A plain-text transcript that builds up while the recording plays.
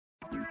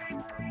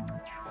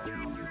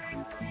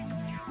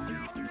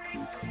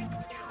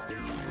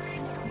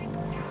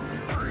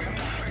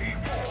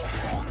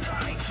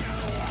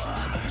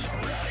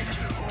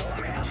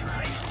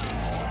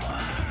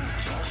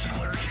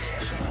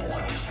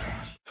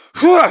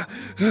Oh,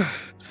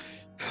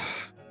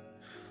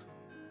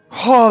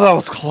 that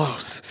was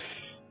close.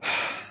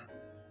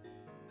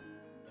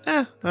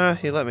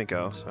 He let me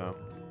go, so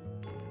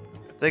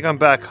I think I'm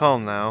back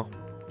home now.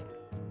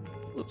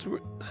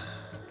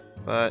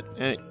 But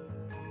I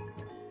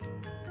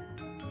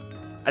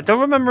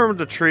don't remember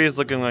the trees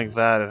looking like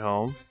that at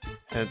home.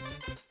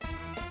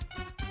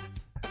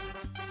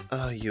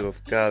 Oh, you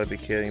have got to be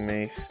kidding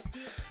me!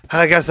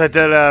 I guess I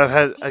did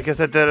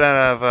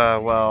have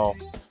well,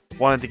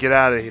 wanted to get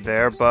out of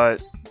there,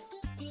 but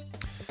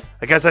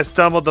I guess I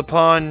stumbled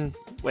upon.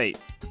 Wait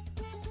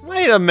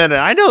a minute!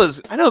 I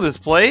know this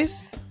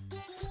place.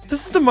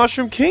 This is the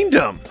Mushroom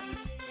Kingdom.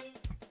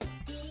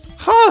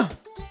 Huh?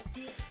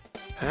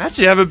 I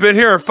actually haven't been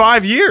here in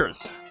 5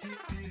 years.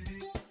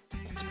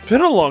 It's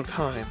been a long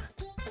time.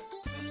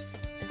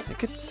 I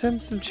could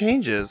sense some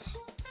changes.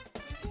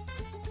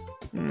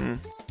 I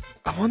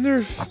wonder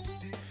if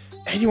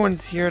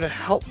anyone's here to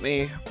help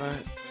me, but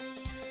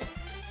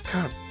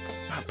kind of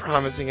not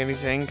promising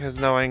anything, because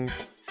knowing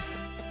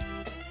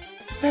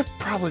they're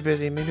probably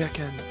busy. Maybe I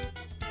can.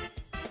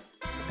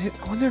 I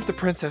wonder if the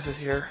princess is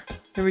here.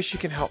 Maybe she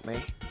can help me.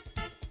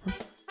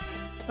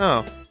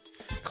 Oh,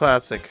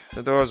 classic.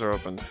 The doors are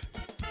opened.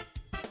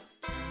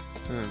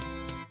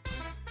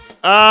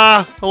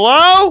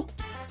 Hello?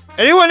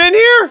 Anyone in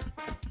here?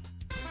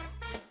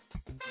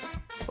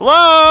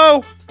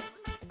 Hello?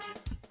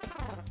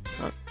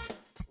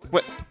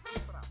 What?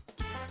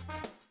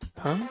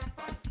 Huh?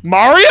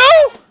 Mario?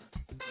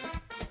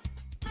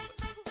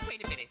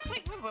 Wait a minute.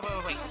 Wait.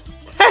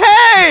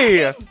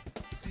 Hey!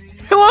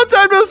 Long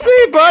time no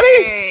see,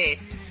 buddy!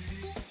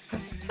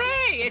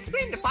 Hey, it's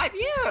been 5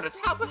 years.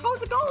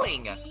 How's it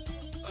going?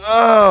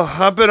 Oh,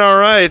 I've been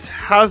alright.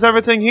 How's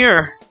everything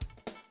here?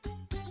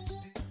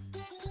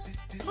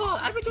 Oh,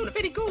 I've been doing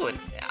very good.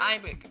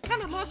 I'm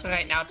kind of lost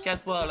right now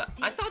because, well,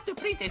 I thought the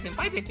princess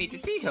invited me to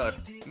see her.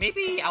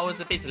 Maybe I was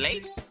a bit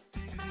late?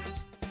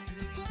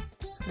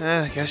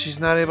 I guess she's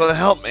not able to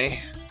help me.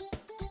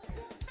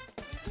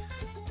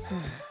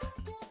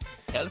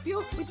 Help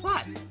you? With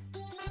what?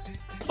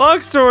 Long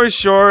story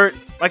short,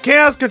 my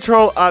chaos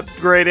control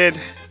upgraded.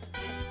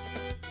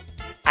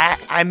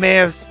 I may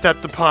have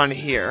stepped upon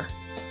here.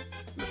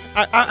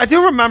 I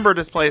do remember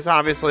this place,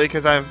 obviously,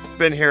 because I've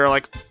been here,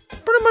 like,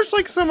 pretty much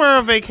like somewhere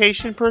on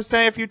vacation, per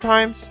se, a few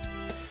times.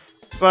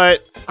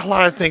 But a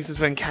lot of things has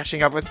been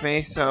catching up with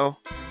me, so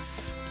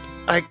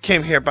I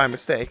came here by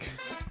mistake.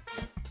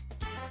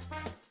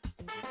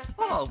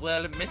 Oh,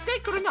 well,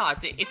 mistake or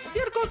not, it's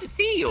still good to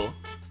see you.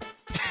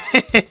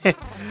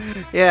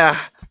 Yeah.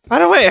 By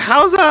the way,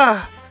 how's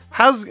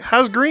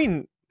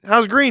Green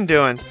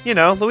doing? You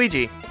know,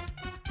 Luigi.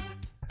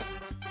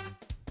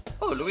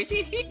 Oh,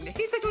 Luigi,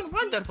 he's doing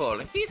wonderful.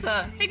 He's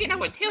hanging out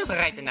with Tails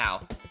right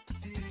now.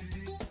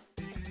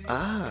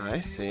 Ah, I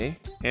see.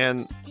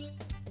 And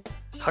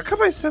how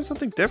come I sense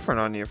something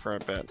different on you for a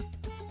bit?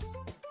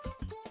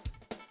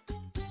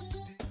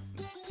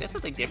 There's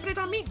something different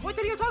on me? What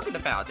are you talking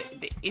about?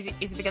 Is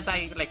it because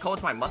I, like,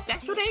 combed my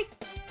mustache today?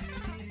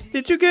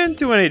 Did you get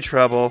into any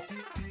trouble?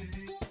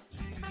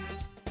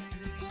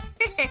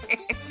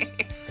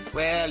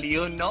 Well,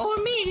 you know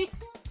me.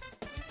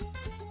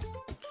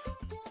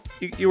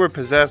 You were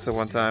possessed at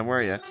one time,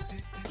 were you?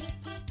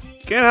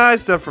 Can't hide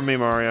stuff from me,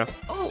 Mario.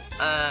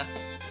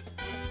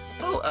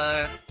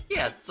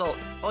 Yeah, so,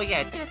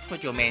 yeah, that's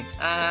what you meant.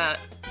 I'd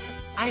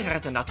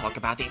rather not talk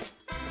about it.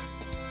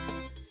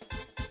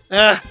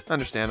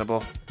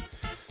 Understandable.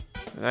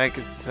 I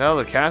could tell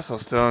the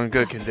castle's still in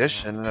good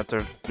condition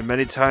after the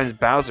many times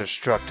Bowser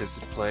struck this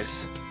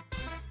place.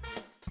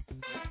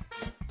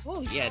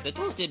 Oh yeah, the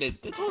Toasted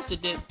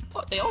did.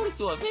 Oh, they always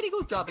do a very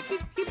good job of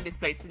keeping this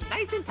place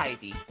nice and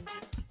tidy.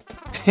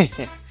 Hey,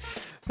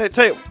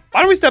 tell you,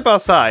 why don't we step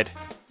outside?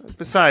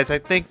 Besides, I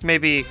think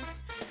maybe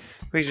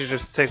we should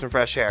just take some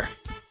fresh air.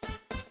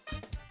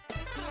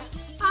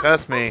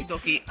 Trust me,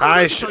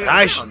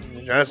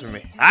 trust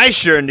me. I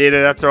sure need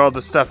it after all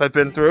the stuff I've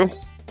been through.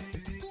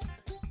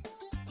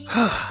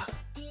 Of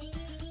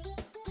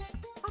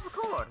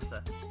course.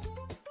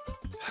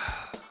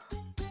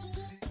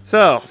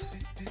 So,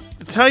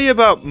 to tell you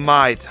about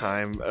my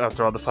time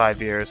after all the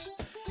 5 years,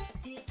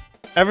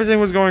 everything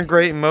was going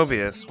great in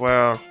Mobius.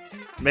 Well,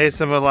 made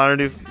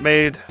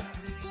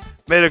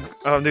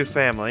a new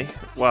family.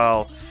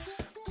 Well,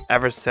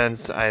 ever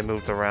since I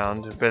moved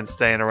around, I've been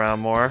staying around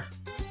more.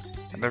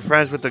 I've been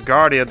friends with the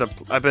Guardian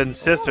I've been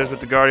sisters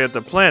with the Guardian of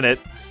the Planet,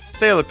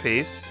 Sailor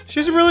Peace.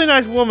 She's a really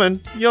nice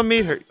woman. You'll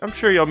meet her. I'm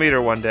sure you'll meet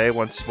her one day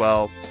once,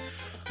 well,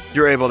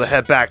 you're able to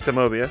head back to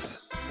Mobius.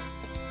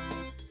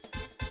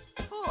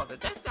 Oh,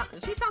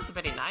 she sounds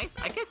very nice.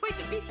 I can't wait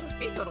to meet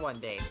her one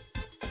day.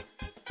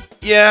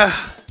 Yeah,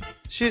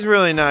 she's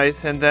really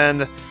nice. And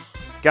then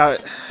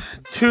got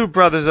two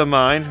brothers of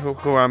mine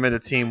who I'm in a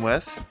team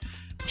with,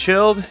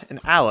 Chilled and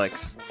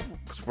Alex.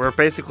 We're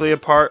basically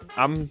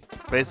I'm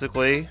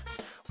basically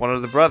one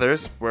of the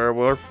brothers.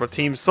 We're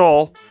Team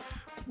Soul.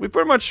 We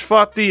pretty much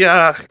fought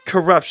the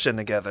corruption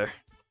together.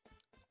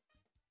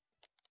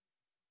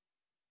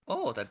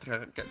 Oh, the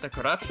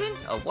corruption?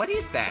 What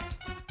is that?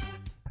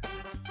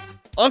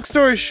 long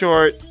story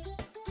short,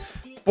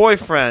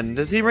 boyfriend,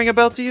 does he ring a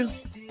bell to you?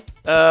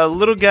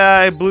 Little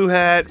guy, blue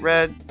hat,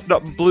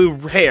 blue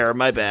hair,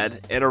 my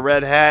bad, and a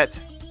red hat.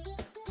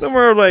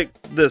 Somewhere like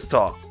this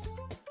tall.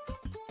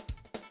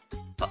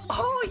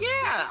 Oh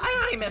yeah,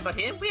 I remember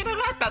him. We had a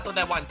rap battle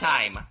that one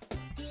time.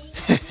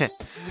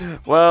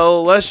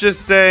 Well, let's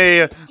just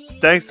say,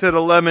 thanks to the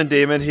lemon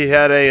demon, he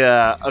had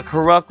a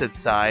corrupted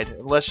side.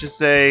 Let's just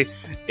say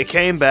it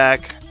came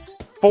back.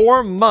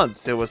 4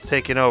 months it was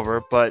taken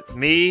over, but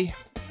me,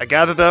 I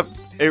gathered up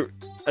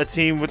a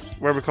team with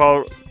where we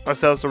call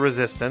ourselves the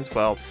Resistance.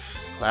 Well,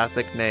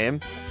 classic name.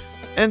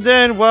 And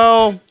then,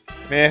 well,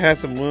 may have had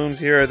some wounds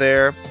here or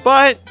there,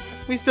 but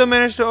we still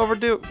managed to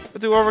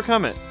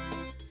overcome it.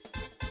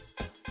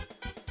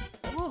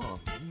 Oh,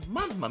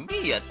 mamma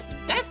mia!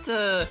 That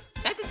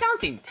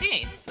sounds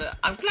intense.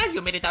 I'm glad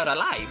you made it out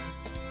alive.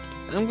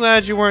 I'm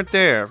glad you weren't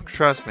there.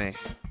 Trust me.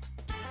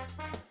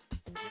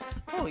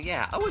 Oh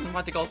yeah, I wouldn't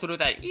want to go through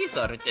that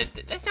either.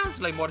 That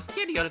sounds like more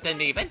scarier than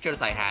the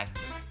adventures I had.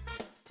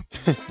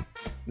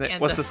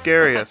 What's the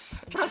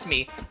scariest? Trust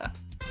me.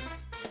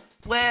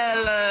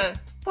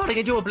 Falling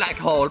into a black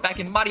hole back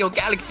in Mario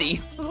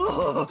Galaxy.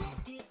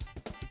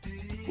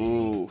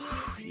 Ooh,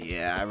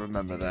 yeah, I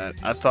remember that.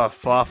 I thought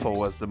Fawful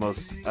was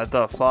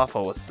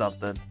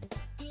something.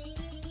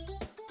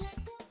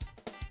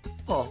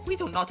 Oh, we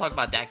do not talk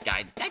about that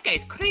guy. That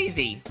guy's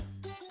crazy.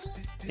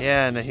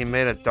 Yeah, and he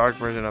made a dark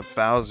version of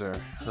Bowser.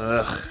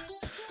 Ugh.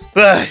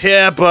 But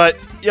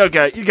you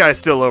guys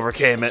still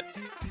overcame it.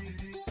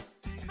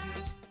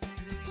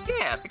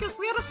 Yeah, because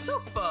we are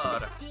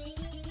super.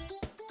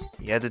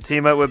 You had to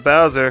team up with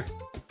Bowser.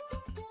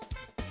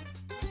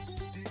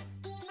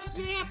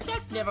 Yeah,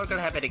 that's never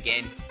gonna happen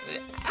again.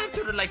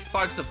 After the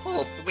sparks of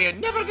hope, we're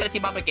never gonna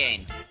team up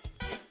again.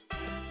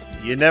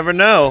 You never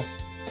know.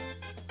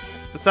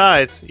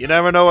 Besides, you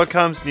never know what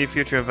comes in your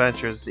future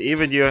adventures.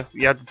 Even you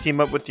have to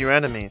team up with your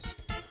enemies.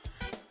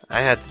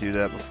 I had to do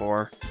that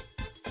before.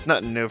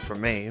 Nothing new for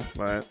me,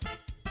 but...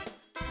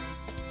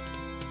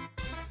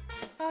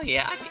 Oh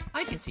yeah,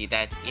 I can see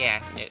that,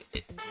 yeah.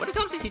 When it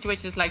comes to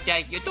situations like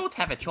that, you don't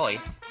have a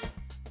choice.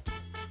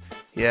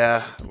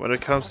 Yeah, when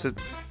it comes to...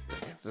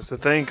 There's a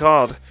thing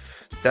called...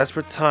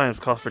 Desperate times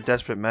call for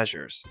desperate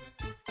measures.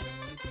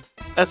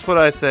 That's what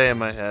I say in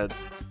my head,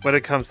 when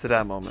it comes to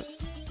that moment.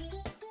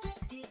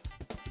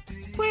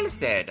 Well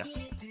said.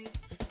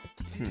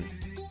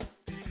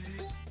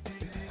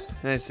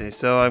 I see,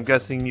 so I'm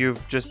guessing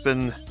you've just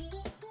been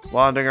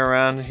wandering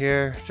around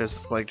here,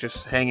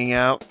 just hanging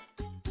out?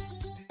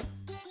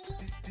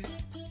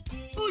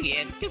 Oh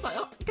yeah, because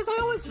I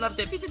always love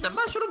to visit the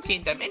Mushroom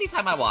Kingdom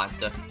anytime I want.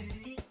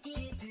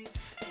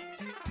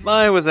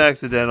 Mine was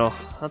accidental.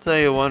 I'll tell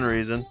you one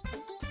reason.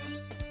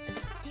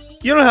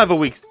 You do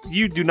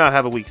not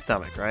have a weak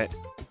stomach, right?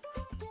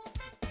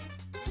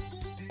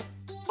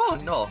 Oh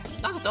no,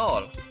 not at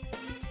all.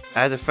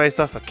 I had to face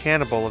off a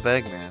cannibal of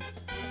Eggman.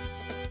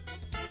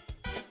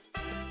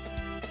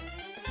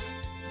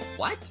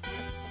 What?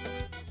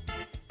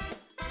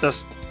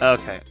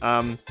 Okay,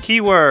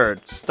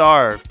 keyword,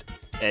 starved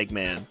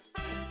Eggman.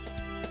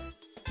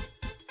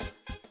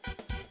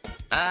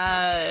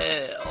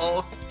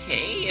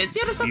 Okay. Is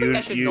there something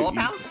I should know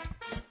about?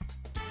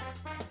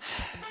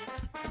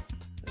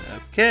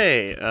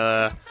 Okay,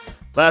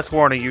 last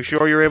warning, you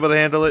sure you're able to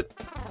handle it?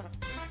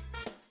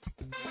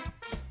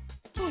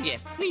 Oh yeah,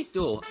 please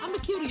do. I'm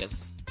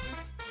curious.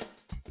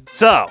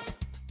 So,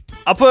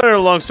 I'll put it a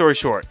long story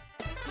short.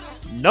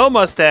 No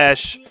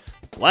mustache,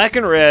 black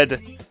and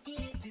red,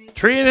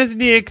 tree in his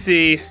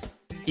Nixie,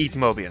 eats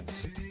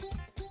Mobians.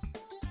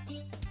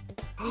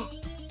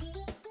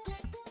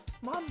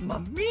 Mamma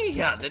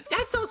mia,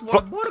 that sounds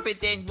more morbid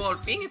than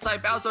being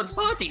inside Bowser's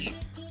party.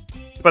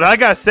 But I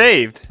got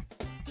saved.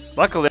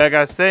 Luckily, I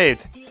got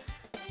saved.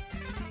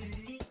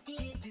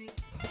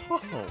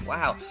 Oh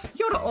wow,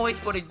 you're always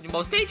put in the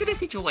most dangerous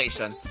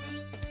situations.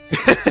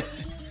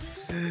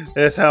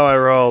 That's how I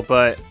roll,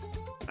 but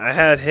I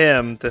had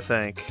him to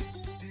thank.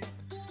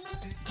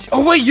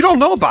 Oh wait, you don't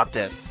know about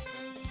this.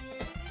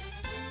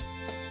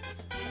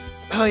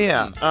 Oh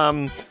yeah,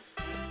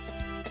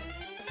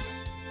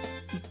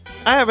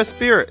 I have a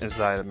spirit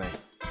inside of me.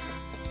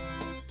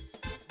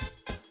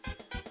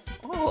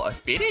 Oh, a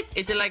spirit?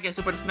 Is it like a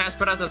Super Smash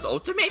Bros.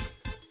 Ultimate?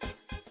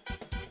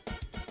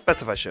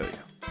 Best if I show you.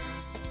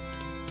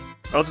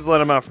 I'll just let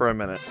him out for a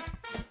minute.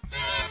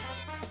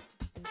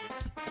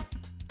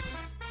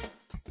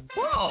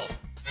 Whoa!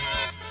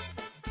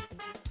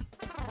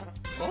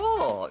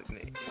 Oh,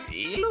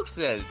 he looks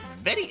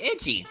very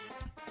edgy.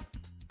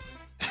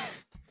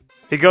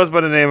 He goes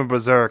by the name of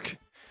Berserk.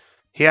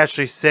 He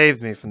actually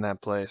saved me from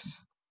that place.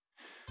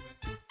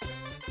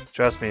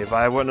 Trust me, if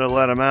I wouldn't have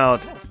let him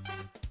out,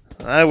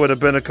 I would have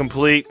been a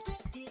complete,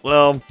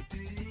 well,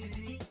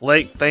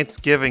 late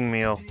Thanksgiving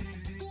meal.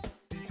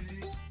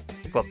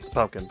 Well, the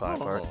pumpkin pie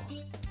part.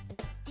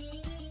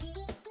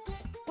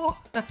 Oh,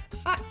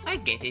 I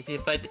get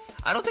it, but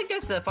I don't think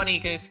that's funny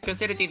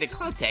considering the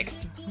context.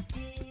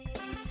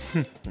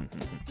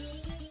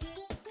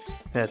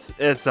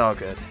 It's all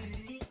good.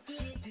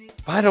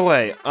 By the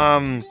way,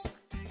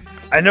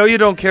 I know you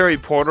don't carry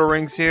portal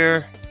rings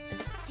here.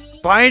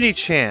 By any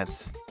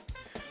chance,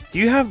 do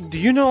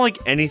you know like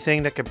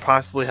anything that could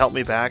possibly help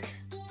me back?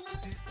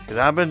 Because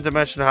I've been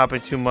dimension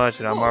hopping too much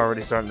and I'm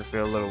already starting to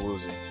feel a little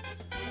woozy.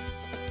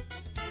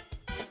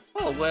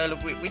 Oh, well,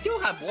 we do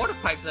have water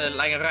pipes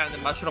lying around the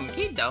Mushroom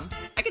Kingdom.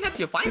 I can help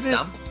you find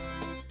some.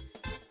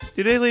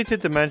 Do they lead to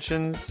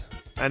dimensions?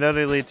 I know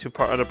they lead to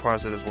other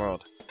parts of this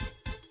world.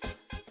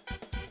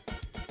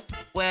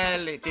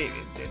 Well,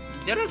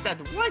 there is that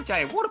one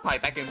giant water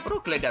pipe back in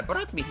Brooklyn that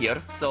brought me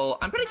here, so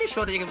I'm pretty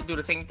sure they can do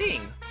the same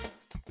thing.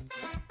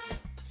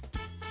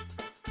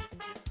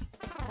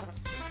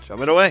 Show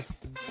me the way.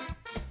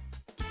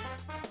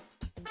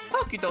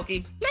 Okie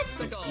dokie,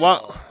 let's go.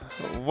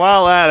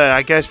 While at it,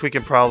 I guess you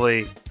could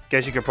probably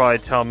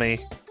tell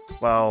me,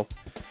 well,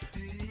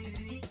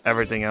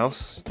 everything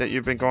else that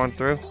you've been going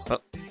through.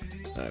 Oh,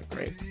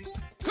 great.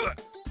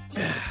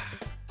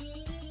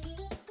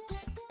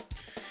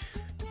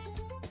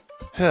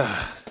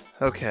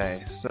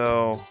 Okay,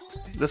 so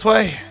this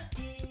way.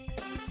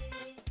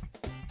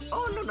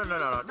 Oh no,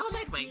 not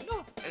that way.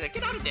 No,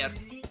 get out of there.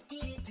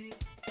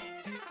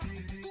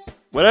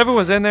 Whatever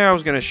was in there, I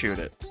was gonna shoot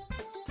it.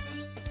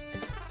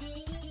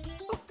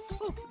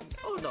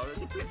 Oh no,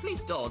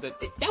 please don't.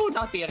 That would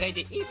not be a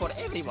rated E for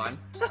everyone.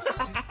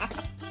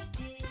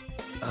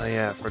 Oh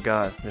yeah, I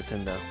forgot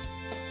Nintendo.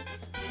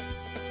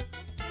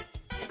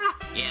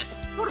 Yeah,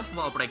 what a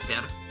small break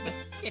there.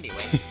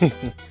 Anyway.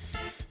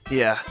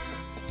 Yeah.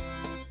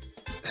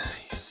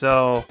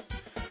 So,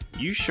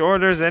 you sure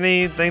there's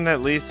anything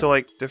that leads to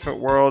like different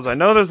worlds? I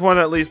know there's one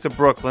that leads to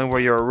Brooklyn where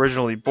you're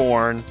originally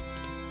born.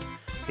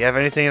 You have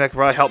anything that could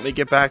probably help me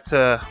get back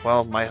to,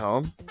 well, my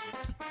home?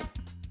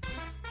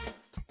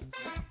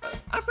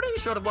 I'm pretty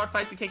sure the water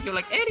pipes can take you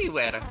like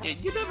anywhere.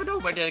 You never know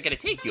where they're gonna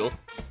take you.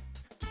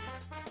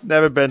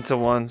 Never been to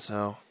one,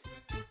 so.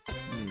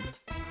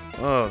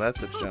 Oh,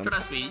 that's a jump.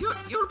 Trust me,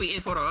 you'll be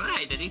in for a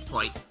ride at this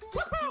point.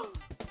 Woohoo!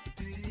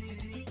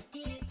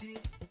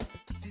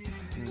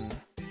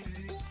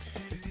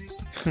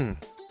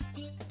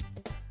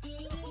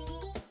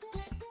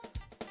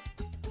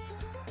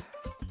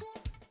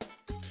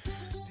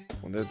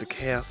 Wonder if the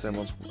chaos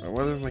emeralds. I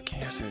wonder if my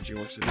chaos energy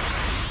works at this stage.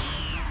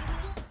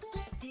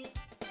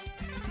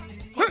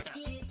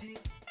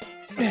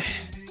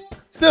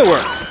 Still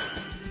works.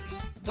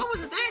 What was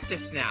that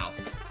just now?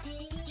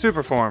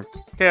 Super form.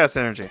 Chaos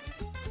energy.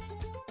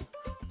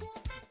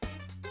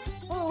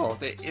 Oh,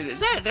 is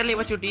that really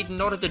what you need in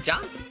order to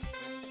jump?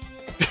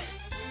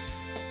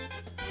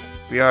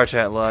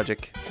 VRChat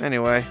logic.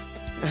 Anyway.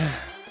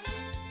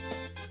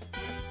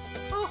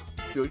 Oh,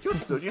 suit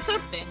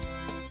yourself then.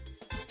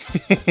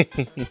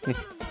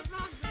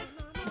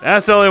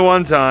 That's only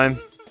one time.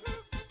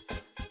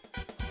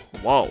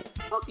 Whoa.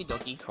 Okie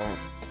dokie.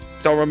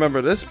 Don't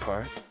remember this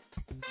part.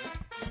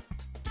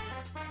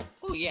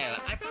 Oh yeah,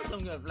 I found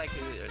some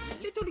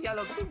little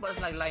yellow Goombas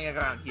lying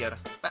around here,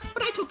 but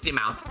I took them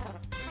out.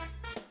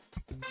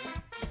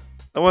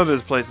 No wonder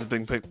this place has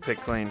been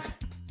picked clean.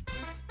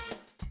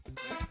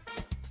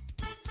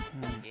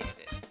 Yeah,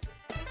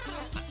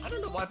 I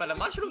don't know why, but the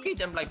Mushroom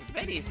Kingdom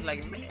varies in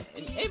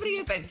every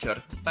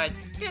adventure. But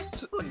yeah,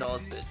 who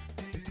knows? The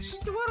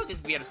world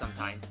is weird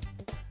sometimes.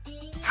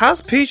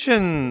 How's Peach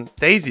and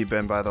Daisy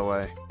been, by the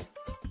way?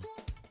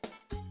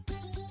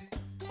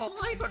 Oh,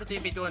 I've heard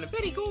they've been doing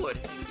very good.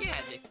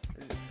 Yeah,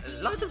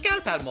 lots of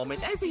gal pal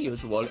moments as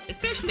usual,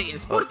 especially in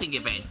sporting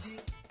events.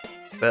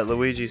 Bet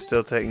Luigi's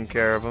still taking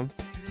care of them.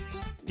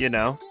 You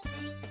know.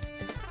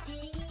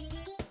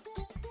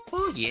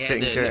 Oh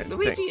yeah,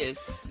 Luigi is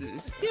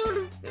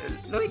still.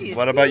 Luigi is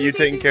what about you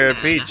taking care of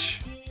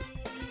Peach?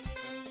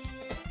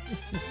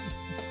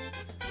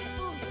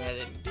 Oh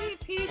yeah,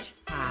 Peach.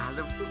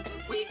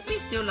 We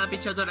still love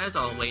each other as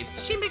always.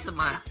 She makes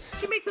my heart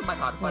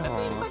bada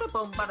bing, bada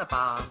boom, bada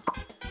bong.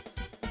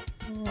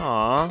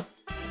 Aww.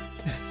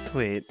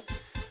 Sweet.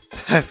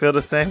 I feel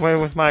the same way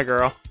with my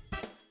girl.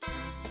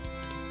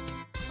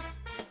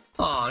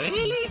 Oh,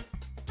 really?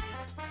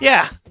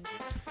 Yeah.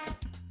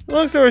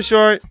 Long story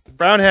short,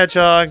 brown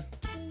hedgehog,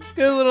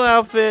 good little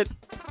outfit,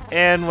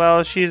 and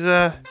well, she's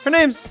her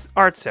name's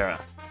Art Sarah,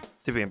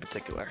 to be in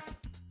particular.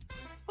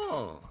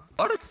 Oh,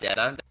 Art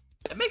Sarah?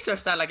 That makes her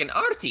sound like an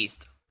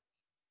artist.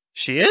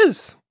 She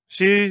is.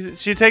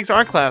 She takes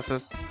art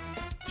classes.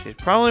 She's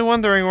probably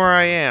wondering where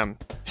I am.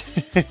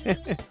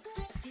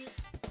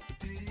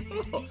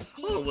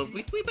 Well,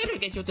 we better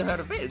get you to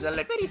her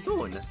very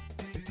soon.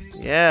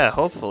 Yeah,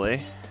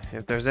 hopefully.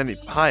 If there's any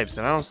pipes,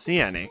 and I don't see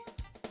any.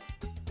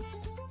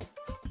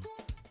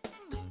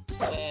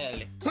 Well,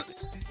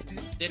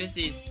 there's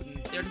this.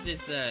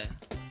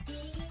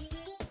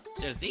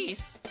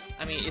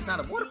 I mean, it's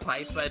not a water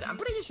pipe, but I'm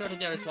pretty sure that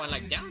there is one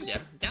down there,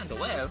 down the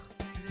well.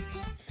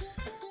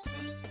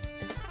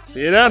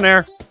 See you down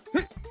there.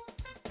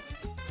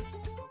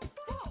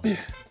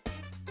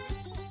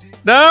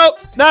 No,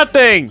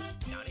 nothing.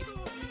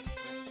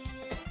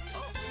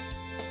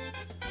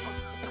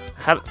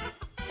 How?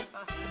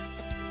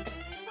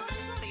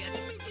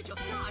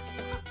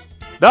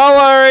 No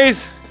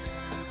worries.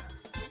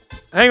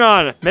 hang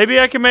on. Maybe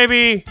I can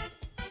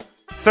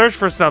search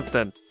for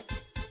something.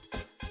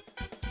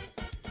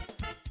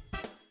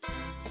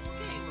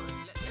 Okay, well,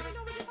 let me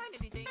know when you find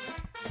anything.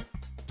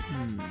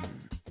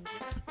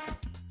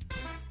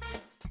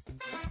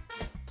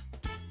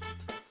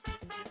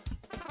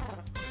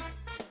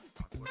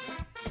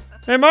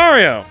 Hey,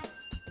 Mario.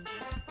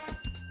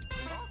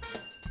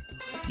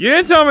 You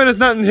didn't tell me there's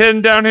nothing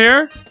hidden down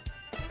here.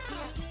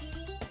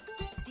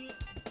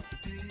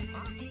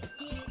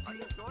 Are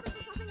you sure there's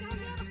nothing down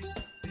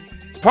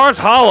there? This part's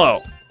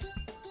hollow.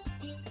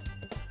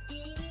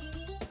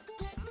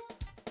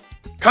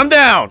 Come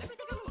down.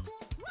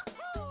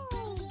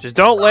 Just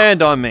don't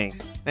land on me.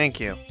 Thank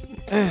you.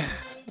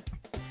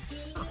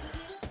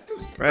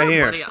 Right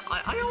here. Buddy,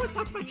 I always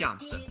watch my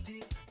jumps.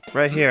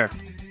 Right here.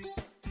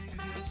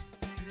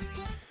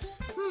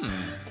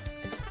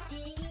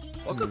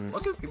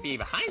 What could be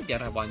behind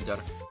there, I wonder?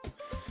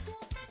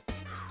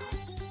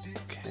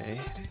 Okay.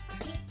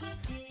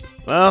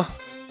 Well,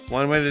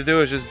 one way to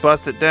do it is just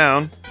bust it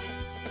down.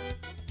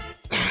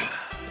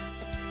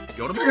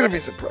 You're You're gonna be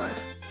surprised.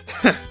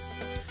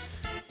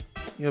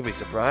 You'll be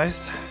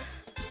surprised.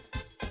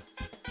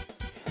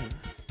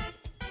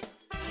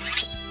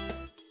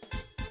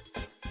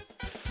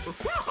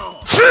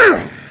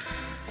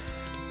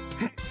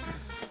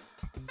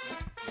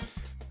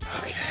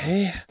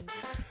 Okay.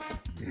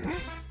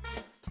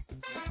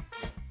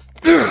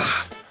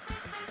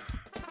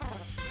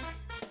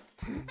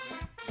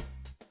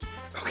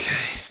 Okay.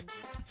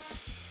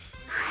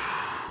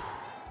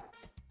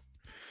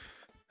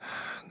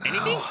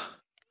 Anything? Now,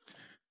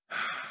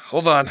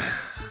 hold on.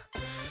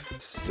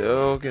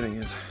 Still getting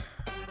it.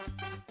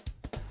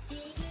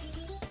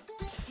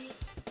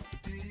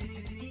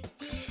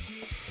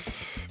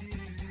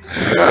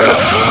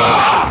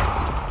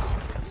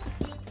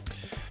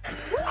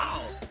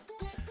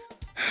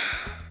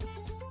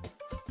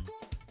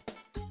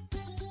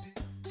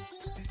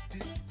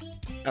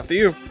 After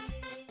you.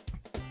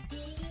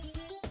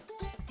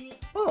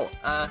 Oh,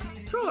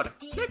 sure.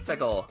 Let's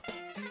go.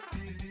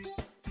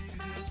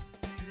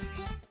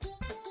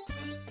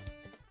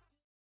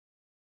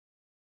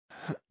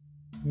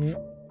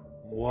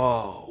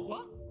 Whoa.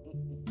 What?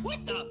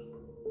 What the?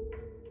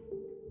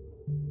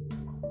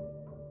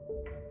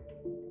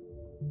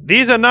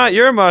 These are not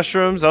your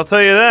mushrooms, I'll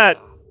tell you that.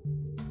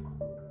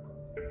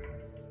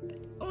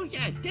 Oh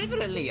yeah,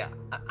 definitely.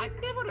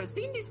 I've never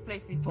seen this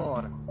place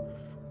before.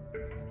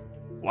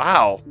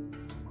 Wow.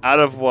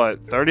 Out of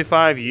what,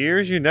 35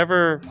 years you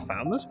never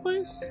found this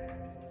place?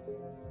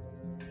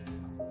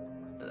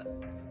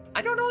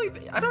 I don't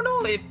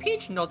know if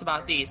Peach knows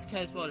about this,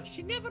 cause well,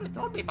 she never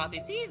told me about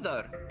this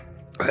either.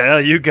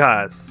 Well, you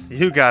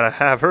gotta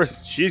have her.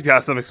 She's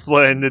got some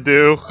explaining to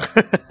do.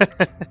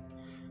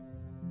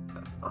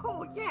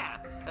 Oh yeah,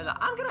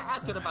 I'm gonna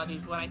ask her about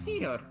this when I see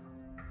her.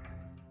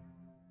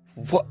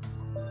 What?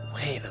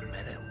 Wait a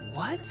minute,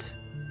 what?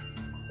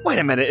 Wait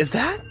a minute, is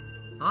that?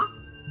 Huh?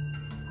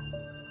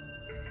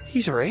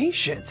 These are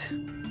ancient.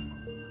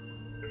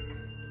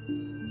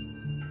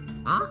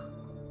 Huh?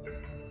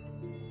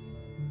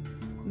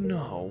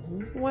 No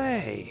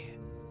way.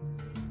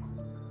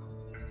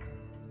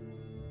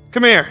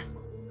 Come here.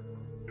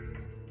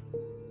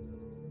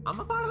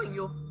 I'm following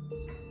you.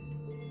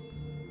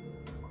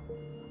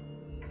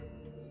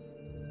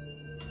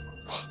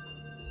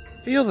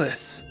 Feel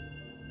this.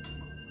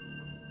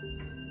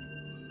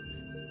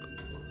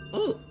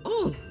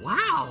 Oh,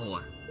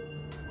 wow.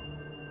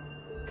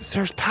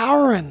 There's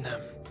power in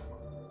them.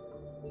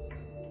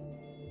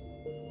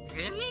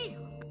 Really?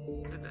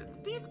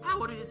 This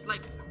power is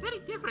like very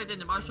different than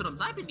the mushrooms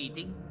I've been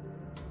eating.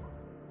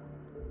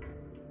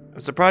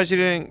 I'm surprised you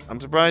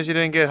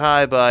didn't get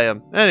high by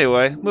them.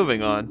 Anyway,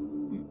 moving on.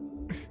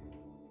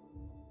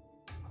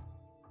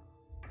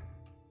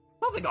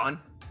 Moving on.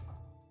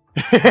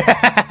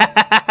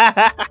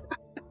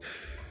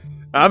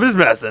 I'm just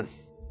messing.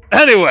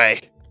 Anyway.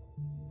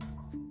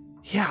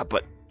 Yeah,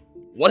 but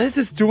what is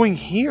this doing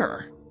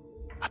here?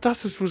 I thought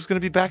this was going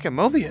to be back at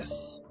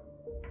Mobius.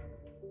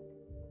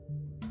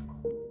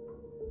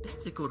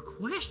 That's a good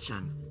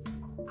question.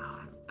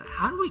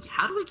 How do we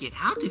get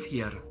out of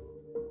here?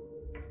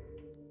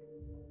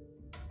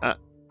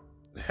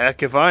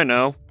 Heck if I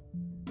know.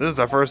 This is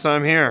our first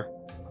time here.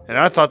 And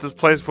I thought this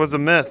place was a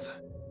myth.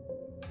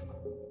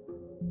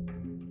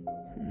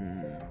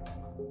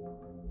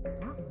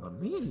 Mamma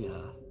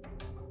mia.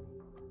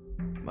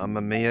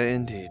 Mamma mia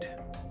indeed.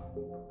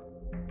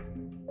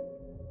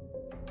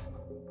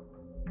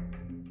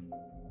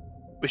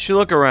 We should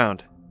look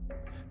around.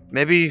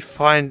 Maybe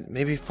find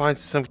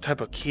some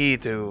type of key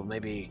to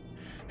maybe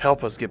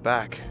help us get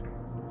back.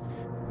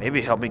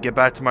 Maybe help me get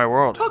back to my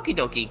world. Okie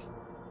dokie.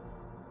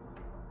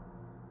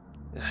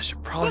 I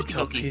should probably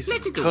tell Okie dokie. Peace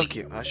Let's and do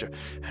Cookie. I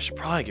should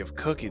probably give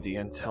Cookie the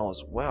intel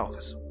as well,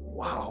 because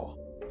wow.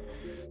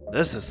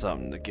 This is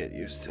something to get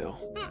used to.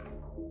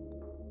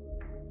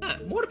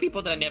 More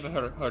people that I never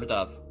heard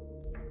of.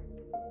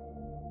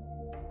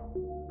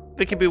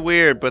 They can be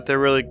weird, but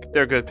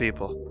they're good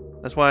people.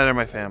 That's why they're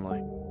my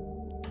family.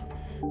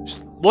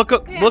 Just look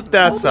Yeah, look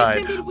that hobbies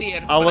side. can be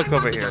weird, I'll but look I'm not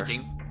over here.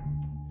 judging.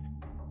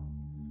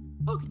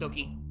 Okie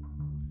dokie.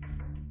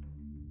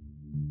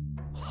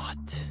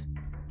 What?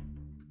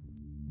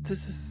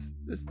 This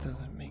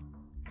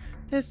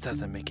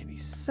doesn't make any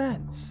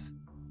sense.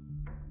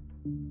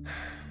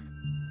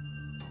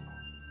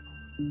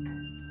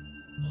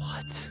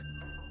 What?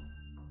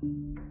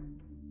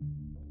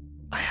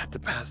 I have to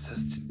pass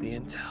this to the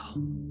intel.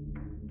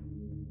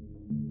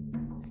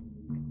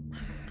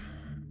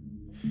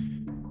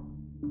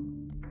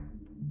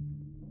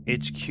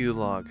 HQ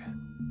log.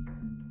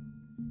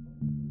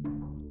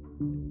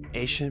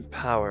 Ancient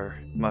power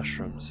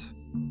mushrooms.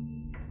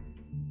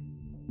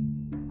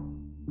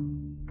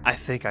 I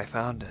think I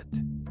found it. I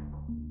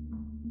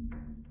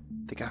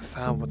think I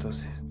found what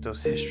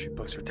those history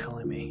books are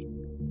telling me.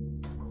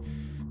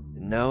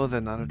 No,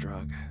 they're not a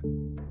drug.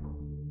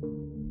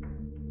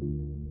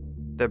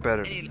 They're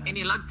better than that.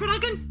 Any luck,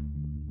 Dragon?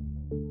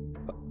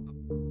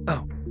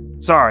 Oh,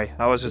 sorry.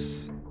 I was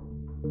just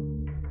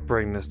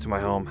bringing this to my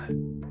home.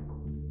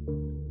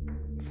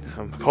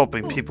 I'm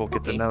hoping people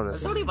get the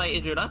notice. Sorry if I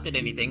interrupted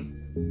anything.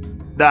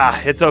 Nah,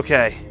 it's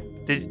okay.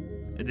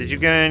 Did you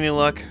get any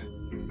luck?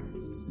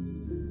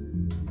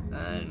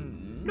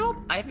 Nope.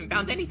 I haven't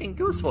found anything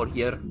useful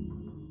here.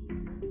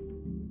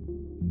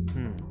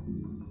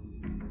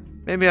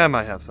 Maybe I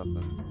might have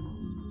something.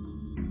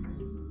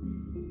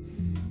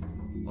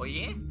 Oh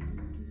yeah?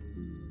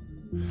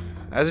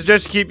 I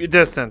suggest you keep your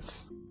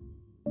distance.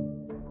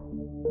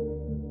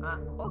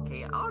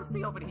 Okay. I'll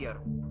see over here.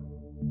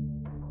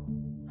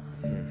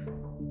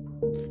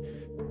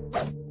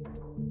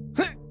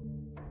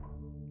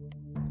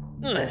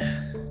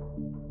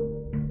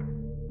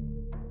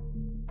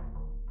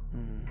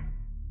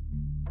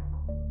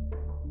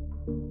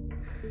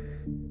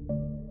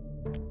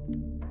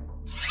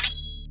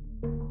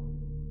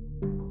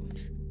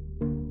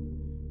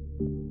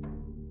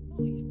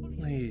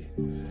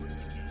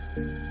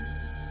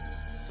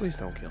 Please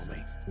don't kill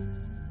me.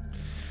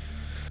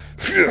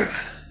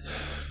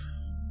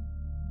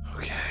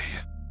 Okay.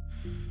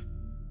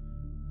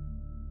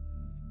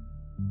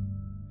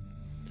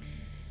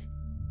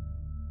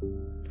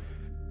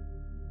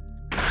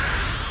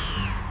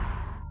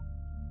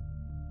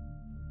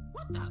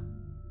 What the?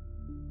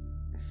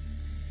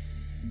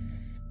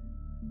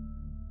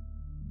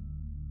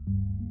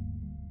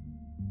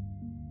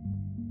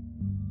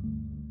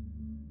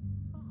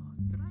 Oh,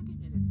 Dragon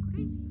in his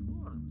crazy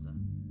forms.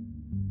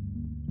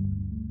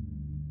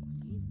 What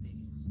is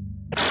this?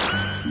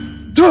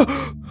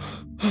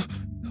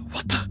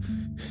 What the?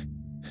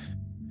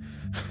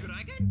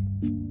 Dragon?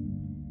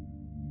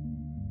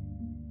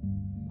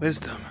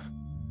 Wisdom.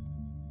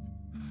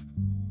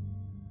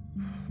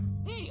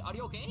 Hey, are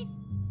you okay?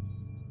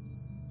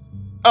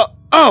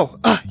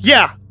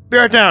 Yeah.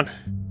 Bear it down.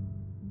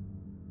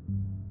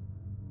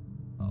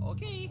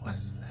 Okay.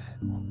 What's that?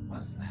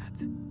 What's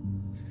that?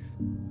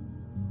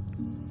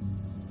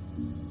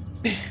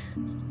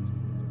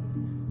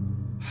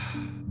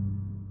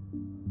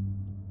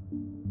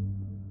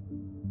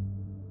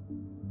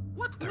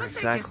 What They're was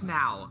that just exactly-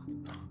 now?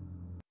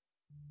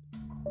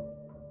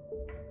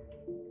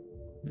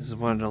 This is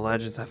one of the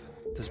legends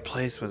this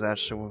place was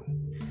actually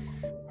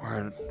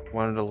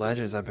one of the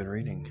legends I've been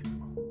reading.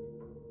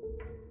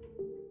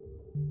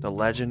 The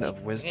Legend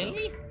of Wisdom.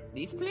 Really?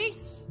 This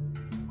place?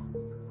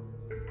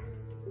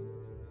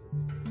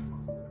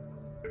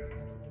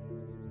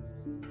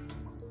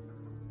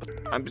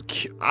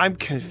 I'm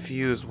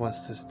confused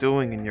what's this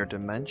doing in your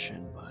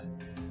dimension, but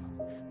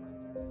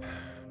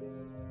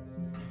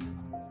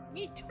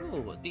Me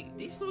too.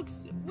 This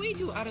looks way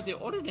too out of the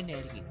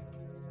ordinary.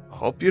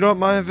 hope you don't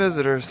mind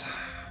visitors.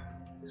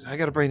 'Cause I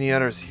gotta bring the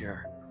others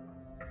here.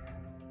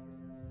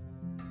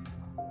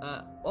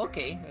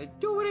 Okay.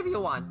 Do whatever you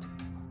want.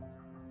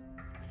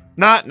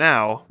 Not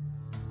now.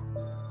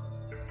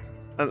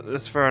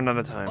 That's for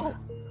another time. Oh,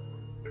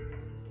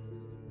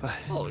 But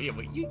yeah,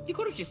 but you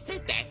could have just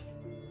said that.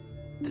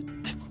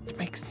 that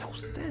makes no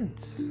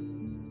sense.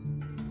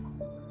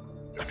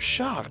 I'm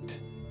shocked.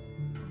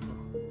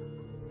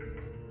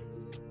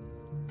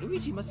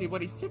 Luigi must be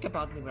worried sick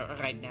about me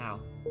right now.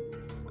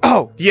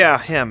 Oh, yeah,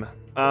 him.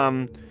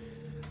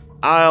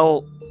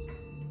 I'll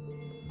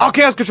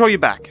chaos control you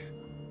back.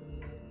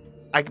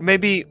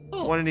 Maybe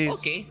Oh, one of these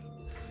Okay.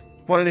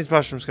 one of these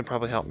mushrooms can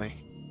probably help me.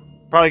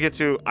 Probably get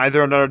to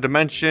either another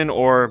dimension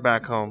or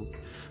back home.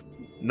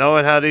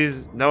 Knowing how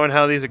these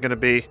are gonna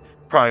be,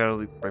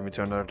 probably gonna bring me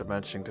to another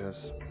dimension.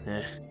 Cause,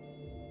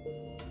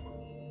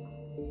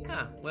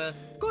 Well,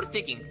 good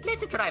thinking.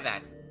 Let's try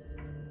that.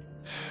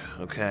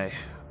 Okay,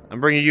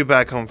 I'm bringing you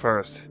back home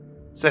first.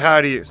 Say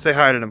hi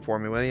to them for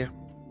me, will you?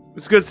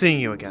 It's good seeing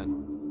you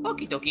again.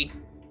 Okie dokie.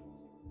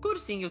 Good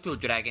seeing you too,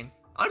 Dragon.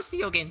 I'll see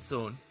you again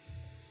soon.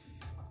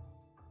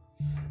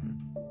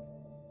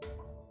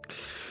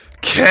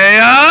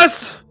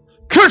 Chaos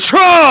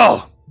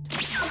control.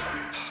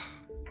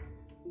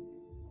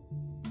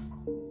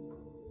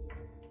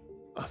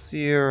 I'll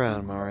see you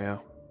around,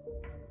 Mario.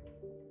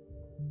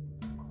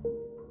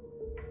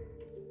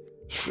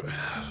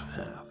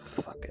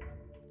 Fuck it.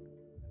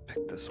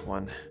 pick this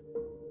one.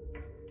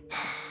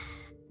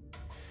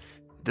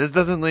 This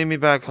doesn't lead me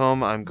back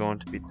home. I'm going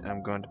to be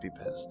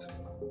pissed.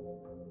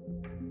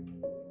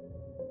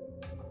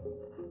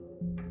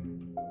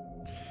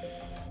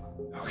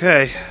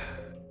 Okay.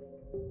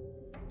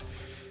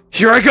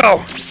 Here I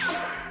go!